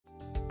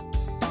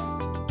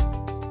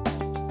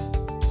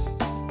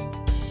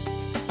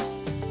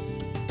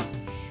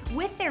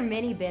their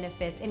many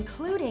benefits,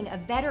 including a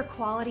better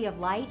quality of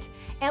light,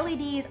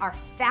 LEDs are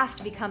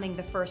fast becoming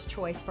the first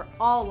choice for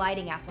all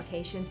lighting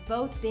applications,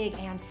 both big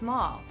and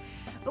small.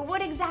 But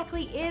what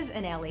exactly is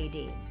an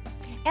LED?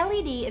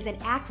 LED is an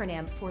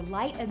acronym for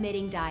light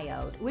emitting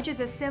diode, which is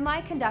a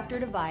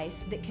semiconductor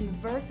device that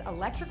converts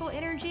electrical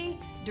energy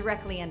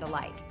directly into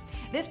light.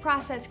 This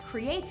process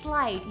creates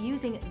light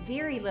using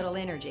very little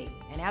energy,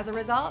 and as a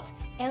result,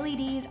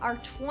 LEDs are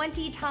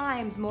 20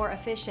 times more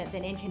efficient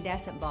than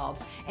incandescent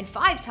bulbs and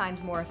 5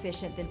 times more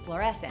efficient than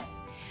fluorescent.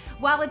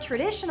 While a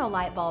traditional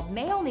light bulb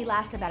may only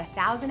last about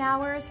 1,000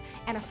 hours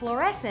and a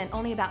fluorescent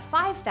only about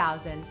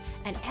 5,000,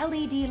 an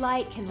LED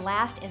light can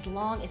last as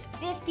long as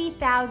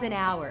 50,000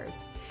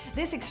 hours.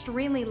 This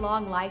extremely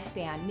long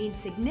lifespan means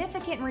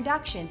significant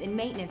reductions in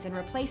maintenance and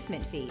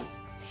replacement fees.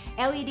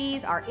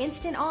 LEDs are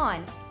instant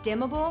on,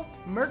 dimmable,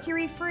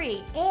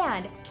 mercury-free,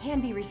 and can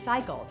be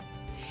recycled.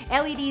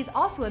 LEDs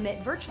also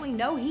emit virtually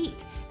no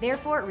heat,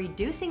 therefore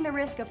reducing the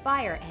risk of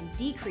fire and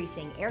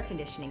decreasing air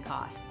conditioning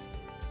costs.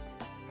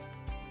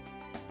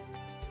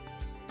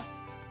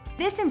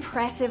 This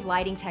impressive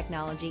lighting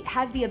technology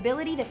has the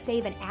ability to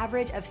save an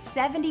average of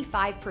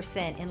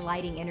 75% in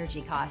lighting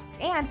energy costs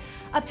and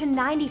up to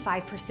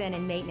 95%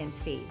 in maintenance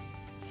fees.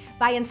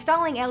 By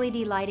installing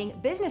LED lighting,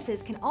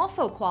 businesses can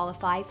also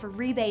qualify for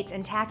rebates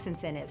and tax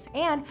incentives,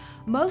 and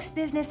most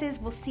businesses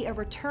will see a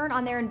return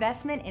on their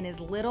investment in as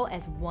little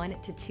as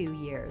 1 to 2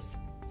 years.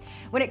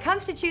 When it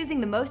comes to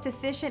choosing the most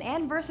efficient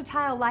and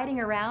versatile lighting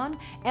around,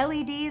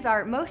 LEDs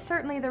are most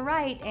certainly the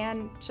right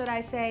and, should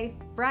I say,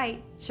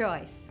 bright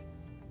choice.